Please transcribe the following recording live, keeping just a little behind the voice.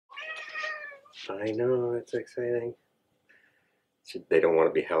I know, it's exciting. They don't want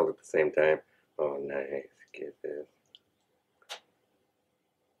to be held at the same time. Oh, nice. Get this.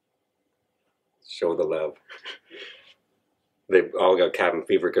 Show the love. They've all got cabin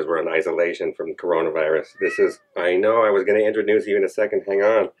fever because we're in isolation from coronavirus. This is, I know, I was going to introduce you in a second. Hang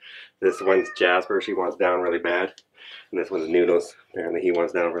on. This one's Jasper. She wants down really bad. And this one's Noodles. Apparently he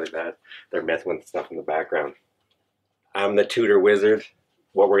wants down really bad. They're messing with stuff in the background. I'm the Tutor Wizard.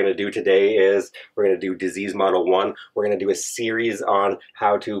 What we're going to do today is we're going to do disease model 1. We're going to do a series on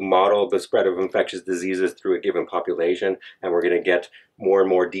how to model the spread of infectious diseases through a given population, and we're going to get more and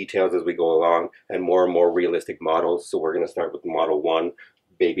more details as we go along and more realistic models. So we're going to start with model 1,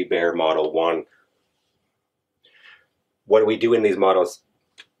 baby bear model 1. What do we do in these models?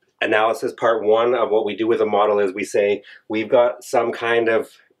 Analysis part 1 of what we do with a model is we say we've got some kind of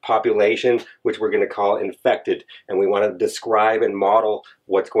population which we're going to call infected, and we want to describe and model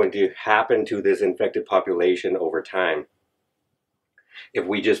what's going to happen to this infected population over time. If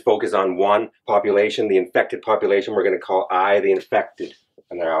we just focus on one population, the infected population, we're going to call I the infected,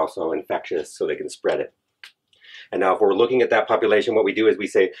 and they're also infectious so they can spread it. And now if we're looking at that population, what we do is we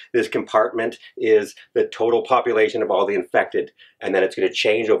say this compartment is the total population of all the infected, and then it's going to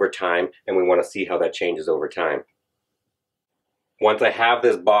change over time, and we want to see how that changes over time. Once I have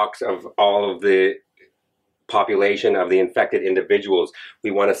this box of all of the population of the infected individuals, we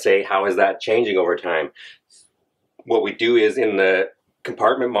want to say how is that changing over time. What we do is in the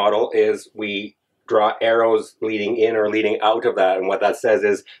compartment model is we draw arrows leading in or leading out of that, and what that says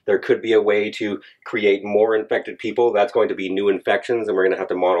is there could be a way to create more infected people. That's going to be new infections, and we're going to have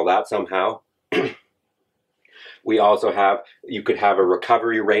to model that somehow. We also have, you could have a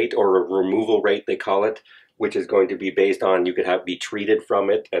recovery rate or a removal rate, they call it, which is going to be based on you could be treated from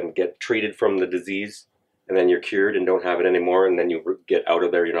it and get treated from the disease, and then you're cured and don't have it anymore, and then you get out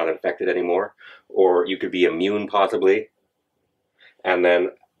of there, you're not infected anymore. Or you could be immune possibly. And then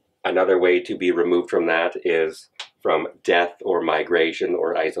another way to be removed from that is from death or migration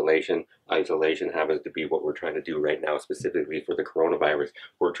or isolation. Isolation happens to be what we're trying to do right now, specifically for the coronavirus.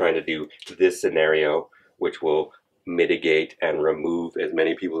 We're trying to do this scenario, which will mitigate and remove as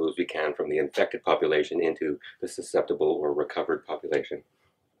many people as we can from the infected population into the susceptible or recovered population.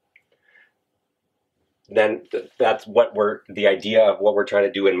 Then that's what the idea of what we're trying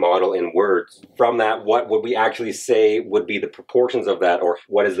to do and model in words. From that, what would we actually say would be the proportions of that, or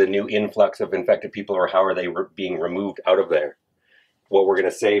what is the new influx of infected people, or how are they being removed out of there? What we're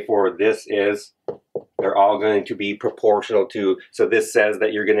going to say for this is they're all going to be proportional to, so this says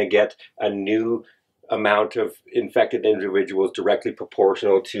that you're going to get a new amount of infected individuals directly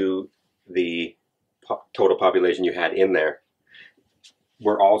proportional to the total population you had in there.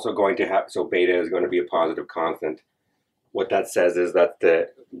 We're also going to have, so beta is going to be a positive constant. What that says is that the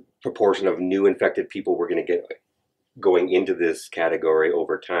proportion of new infected people we're going to get going into this category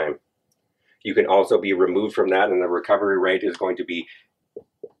over time. You can also be removed from that, and the recovery rate is going to be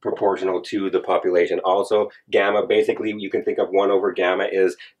proportional to the population. Also, gamma, basically you can think of 1 over gamma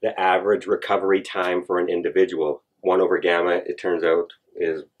is the average recovery time for an individual. 1 over gamma, it turns out,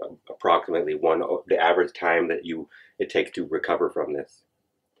 is approximately the average time that it takes to recover from this.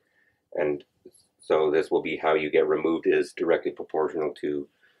 And so this will be how you get removed, is directly proportional to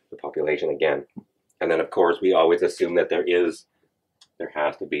the population again. And then of course we always assume that there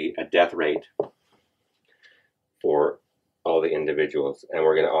has to be a death rate for all the individuals, and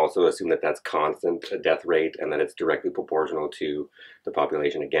we're going to also assume that that's constant, a death rate, and that it's directly proportional to the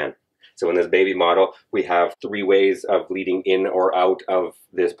population again. So in this baby model, we have 3 ways of leading in or out of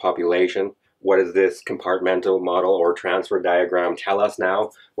this population. What does this compartmental model or transfer diagram tell us now?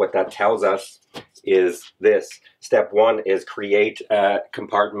 What that tells us is this. Step 1 is create a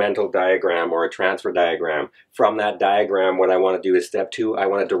compartmental diagram or a transfer diagram. From that diagram, what I want to do is step 2, I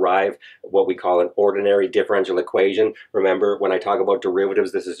want to derive what we call an ordinary differential equation. Remember, when I talk about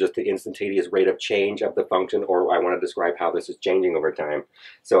derivatives, this is just the instantaneous rate of change of the function, or I want to describe how this is changing over time.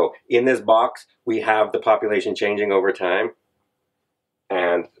 So in this box, we have the population changing over time.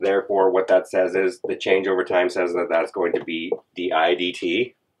 And therefore, what that says is the change over time says that that's going to be di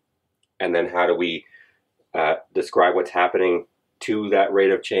dt. And then how do we describe what's happening to that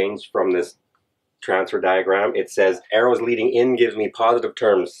rate of change from this transfer diagram? It says arrows leading in gives me positive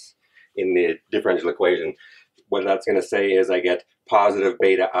terms in the differential equation. What that's going to say is I get positive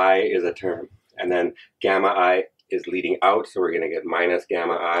beta I is a term. And then gamma I is leading out, so we're going to get minus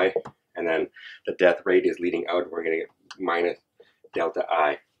gamma I. And then the death rate is leading out, we're going to get minus delta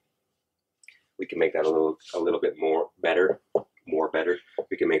I. We can make that a little bit more better.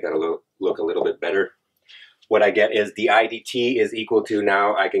 We can make that look a little bit better. What I get is the IDT is equal to,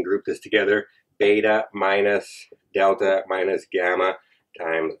 now I can group this together, beta minus delta minus gamma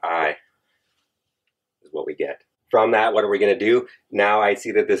times I is what we get. From that, what are we going to do? Now I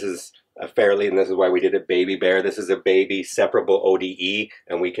see that this is a fairly, and this is why we did a baby bear, this is a baby separable ODE,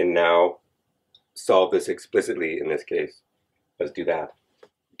 and we can now solve this explicitly in this case. Let's do that.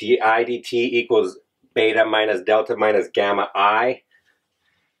 di dt equals beta minus delta minus gamma I.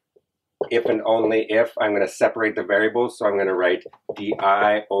 If and only if, I'm going to separate the variables, so I'm going to write di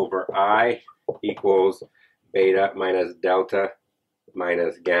over I equals beta minus delta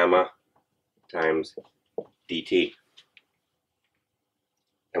minus gamma times dt.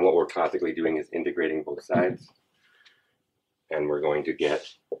 And what we're classically doing is integrating both sides. And we're going to get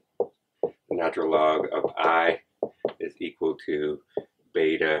the natural log of I is equal to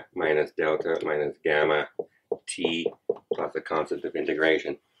beta minus delta minus gamma t plus a constant of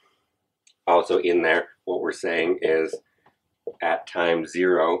integration. Also in there, what we're saying is at time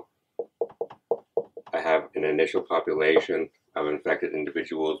 0, I have an initial population of infected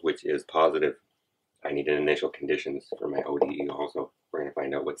individuals which is positive. I need an initial conditions for my ODE also. We're going to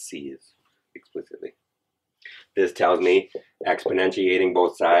find out what C is explicitly. This tells me exponentiating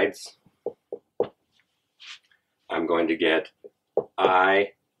both sides, I'm going to get I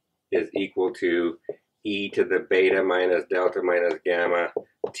is equal to e to the beta minus delta minus gamma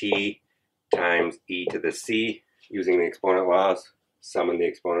t times e to the c using the exponent laws. Summing the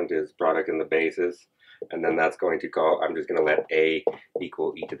exponent is product in the bases. And then that's going to call, I'm just going to let a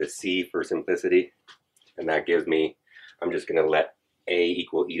equal e to the c for simplicity. And that gives me, I'm just going to let a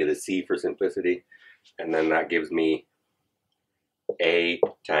equal e to the c for simplicity. And then that gives me a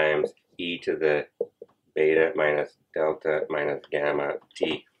times e to the beta minus delta minus gamma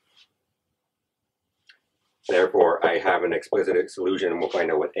t. Therefore, I have an explicit solution, and we'll find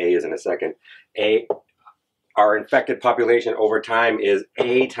out what a is in a second. Our infected population over time is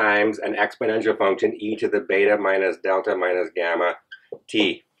a times an exponential function e to the beta minus delta minus gamma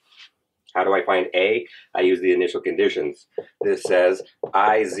t. How do I find a? I use the initial conditions. This says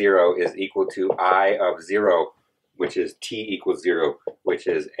I0 is equal to I of 0, which is t equals 0, which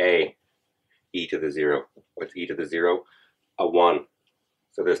is a e to the 0. What's e to the 0? A 1.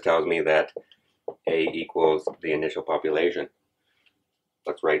 So this tells me that a equals the initial population.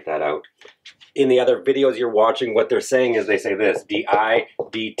 Let's write that out. In the other videos you're watching, what they're saying is they say this, di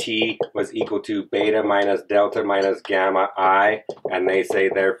dt was equal to beta minus delta minus gamma I, and they say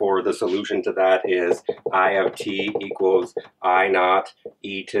therefore the solution to that is I of t equals I naught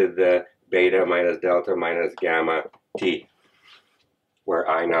e to the beta minus delta minus gamma t, where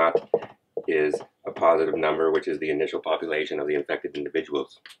I naught is a positive number, which is the initial population of the infected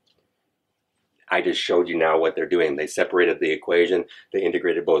individuals. I just showed you now what they're doing. They separated the equation, they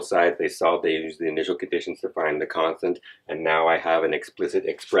integrated both sides, they solved, they used the initial conditions to find the constant, and now I have an explicit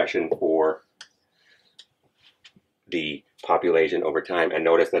expression for the population over time. And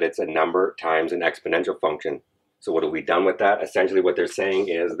notice that it's a number times an exponential function. So what have we done with that? Essentially what they're saying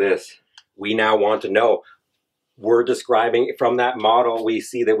is this. We now want to know, we're describing from that model, we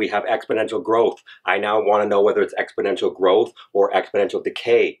see that we have exponential growth. I now want to know whether it's exponential growth or exponential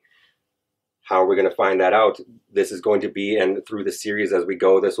decay. How are we going to find that out? This is going to be, and through the series as we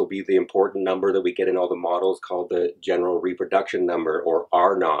go, this will be the important number that we get in all the models called the general reproduction number, or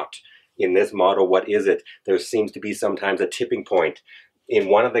R naught. In this model, what is it? There seems to be sometimes a tipping point. In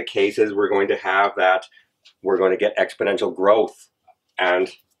one of the cases, we're going to have that, we're going to get exponential growth. And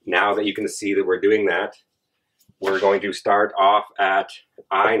now that you can see that we're doing that, we're going to start off at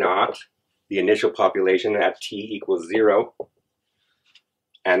I naught, the initial population at t equals 0.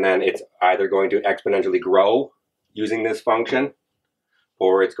 And then it's either going to exponentially grow using this function,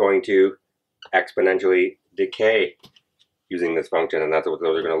 or it's going to exponentially decay using this function. And that's what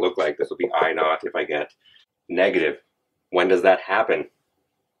those are going to look like. This will be I naught if I get negative. When does that happen?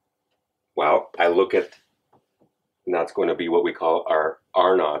 Well, I look at, and that's going to be what we call our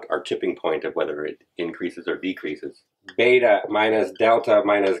R naught, our tipping point of whether it increases or decreases. Beta minus delta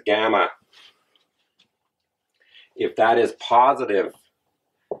minus gamma. If that is positive,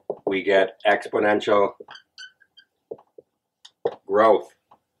 we get exponential growth,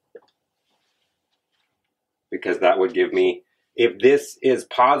 because that would give me, if this is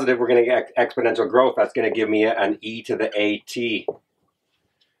positive, we're going to get exponential growth. That's going to give me an e to the at,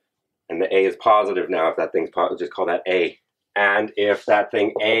 and the a is positive now. If that thing's positive, just call that a. And if that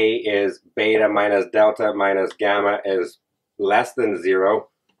thing a is beta minus delta minus gamma is less than 0,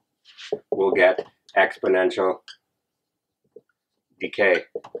 we'll get exponential decay.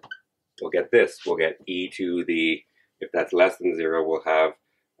 We'll get this, we'll get e to the, if that's less than 0, we'll have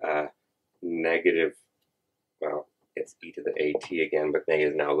negative, well, it's e to the at again, but a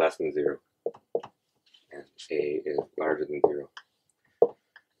is now less than 0. A is larger than 0.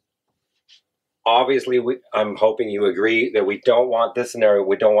 Obviously, I'm hoping you agree that we don't want this scenario.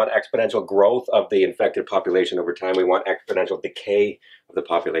 We don't want exponential growth of the infected population over time. We want exponential decay of the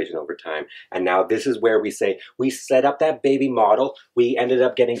population over time. And now this is where we say, we set up that baby model. We ended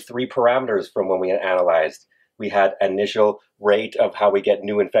up getting 3 parameters from when we analyzed. We had initial rate of how we get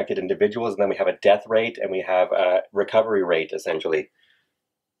new infected individuals, and then we have a death rate, and we have a recovery rate, essentially.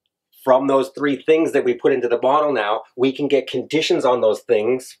 From those 3 things that we put into the model now, we can get conditions on those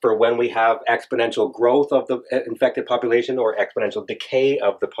things for when we have exponential growth of the infected population or exponential decay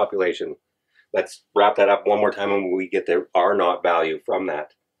of the population. Let's wrap that up one more time and we get the R0 value from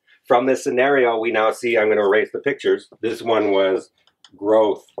that. From this scenario, we now see, I'm going to erase the pictures. This one was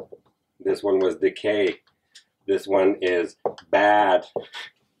growth. This one was decay. This one is bad.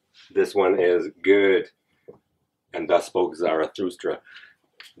 This one is good. And thus spoke Zarathustra.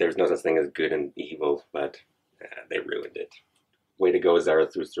 There's no such thing as good and evil, but they ruined it. Way to go,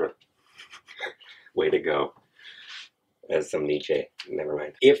 Zarathustra. Way to go. As some Nietzsche. Never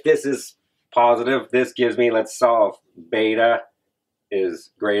mind. If this is positive, this gives me, let's solve. Beta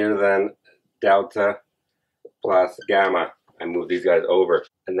is greater than delta plus gamma. I move these guys over.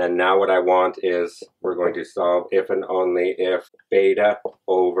 And then now what I want is, we're going to solve if and only if beta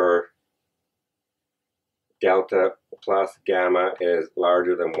over delta plus gamma is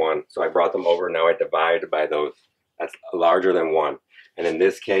larger than 1. So I brought them over, now I divide by those. That's larger than 1. And in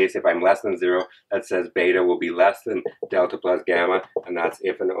this case, if I'm less than 0, that says beta will be less than delta plus gamma, and that's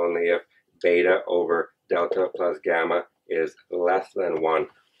if and only if beta over delta plus gamma is less than 1.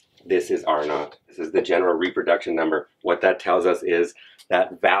 This is R0. This is the general reproduction number. What that tells us is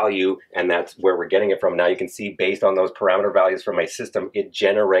that value, and that's where we're getting it from. Now you can see based on those parameter values from my system, it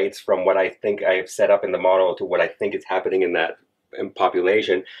generates from what I think I have set up in the model to what I think is happening in that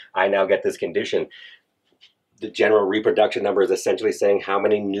population. I now get this condition. The general reproduction number is essentially saying how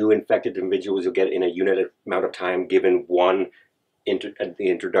many new infected individuals you'll get in a unit amount of time given the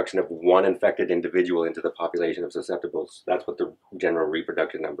introduction of 1 infected individual into the population of susceptibles. That's what the general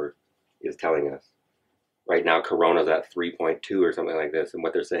reproduction number is telling us. Right now, Corona's at 3.2 or something like this, and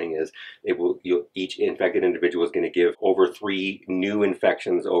what they're saying is each infected individual is going to give over 3 new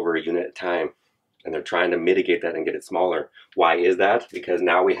infections over a unit of time, and they're trying to mitigate that and get it smaller. Why is that? Because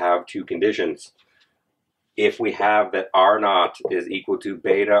now we have 2 conditions. If we have that R0 is equal to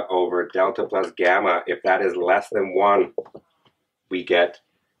beta over delta plus gamma, if that is less than 1, we get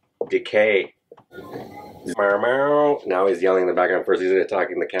decay. Now he's yelling in the background. First he's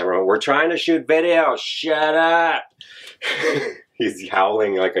talking to the camera. We're trying to shoot video. Shut up. He's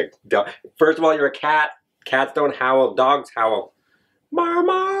howling like a dog. First of all, you're a cat. Cats don't howl. Dogs howl.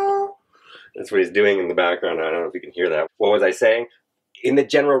 Marmo. That's what he's doing in the background. I don't know if you can hear that. What was I saying? In the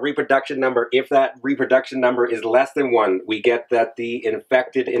general reproduction number, if that reproduction number is less than 1, we get that the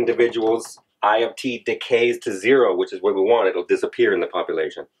infected individuals I of t decays to 0, which is what we want. It'll disappear in the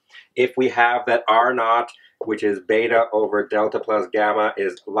population. If we have that R0, which is beta over delta plus gamma,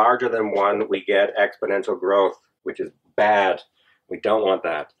 is larger than 1, we get exponential growth, which is bad. We don't want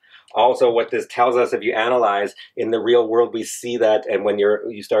that. Also, what this tells us, if you analyze, in the real world, we see that, and when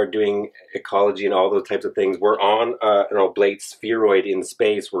you start doing ecology and all those types of things, we're on an oblate spheroid in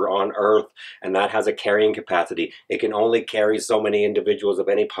space, we're on Earth, and that has a carrying capacity. It can only carry so many individuals of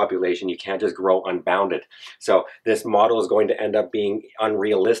any population. You can't just grow unbounded. So this model is going to end up being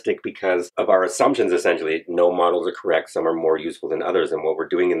unrealistic because of our assumptions, essentially. No models are correct. Some are more useful than others, and what we're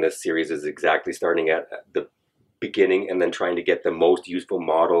doing in this series is exactly starting at the beginning and then trying to get the most useful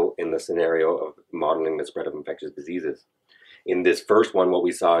model in the scenario of modeling the spread of infectious diseases. In this first one, what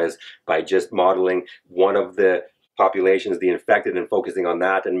we saw is by just modeling one of the populations, the infected, and focusing on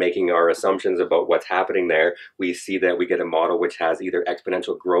that and making our assumptions about what's happening there, we see that we get a model which has either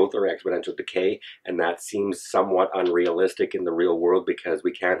exponential growth or exponential decay, and that seems somewhat unrealistic in the real world because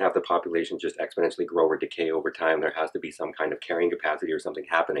we can't have the population just exponentially grow or decay over time. There has to be some kind of carrying capacity or something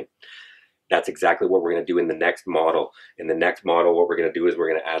happening. That's exactly what we're going to do in the next model. In the next model, what we're going to do is we're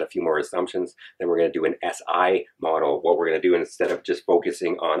going to add a few more assumptions. Then we're going to do an SI model. What we're going to do, instead of just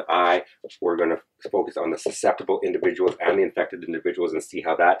focusing on I, we're going to focus on the susceptible individuals and the infected individuals and see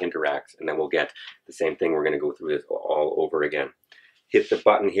how that interacts. And then we'll get the same thing. We're going to go through this all over again. Hit the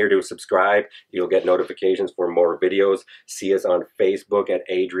button here to subscribe. You'll get notifications for more videos. See us on Facebook at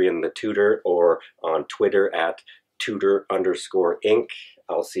Adrian the Tutor or on Twitter at Tutor_Inc.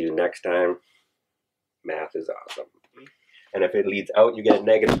 I'll see you next time. Math is awesome. And if it leads out, you get a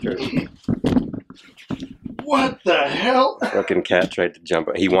negative turn. What the hell? Fucking cat tried to jump.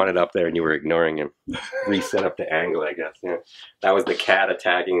 He wanted up there and you were ignoring him. Reset up the angle, I guess. Yeah. That was the cat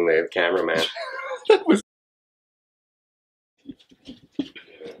attacking the cameraman. That was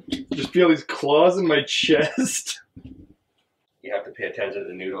Just feel these claws in my chest. You have to pay attention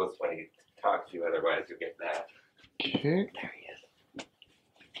to Noodles when he talks to you, otherwise you'll get that. Okay. There he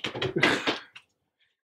is.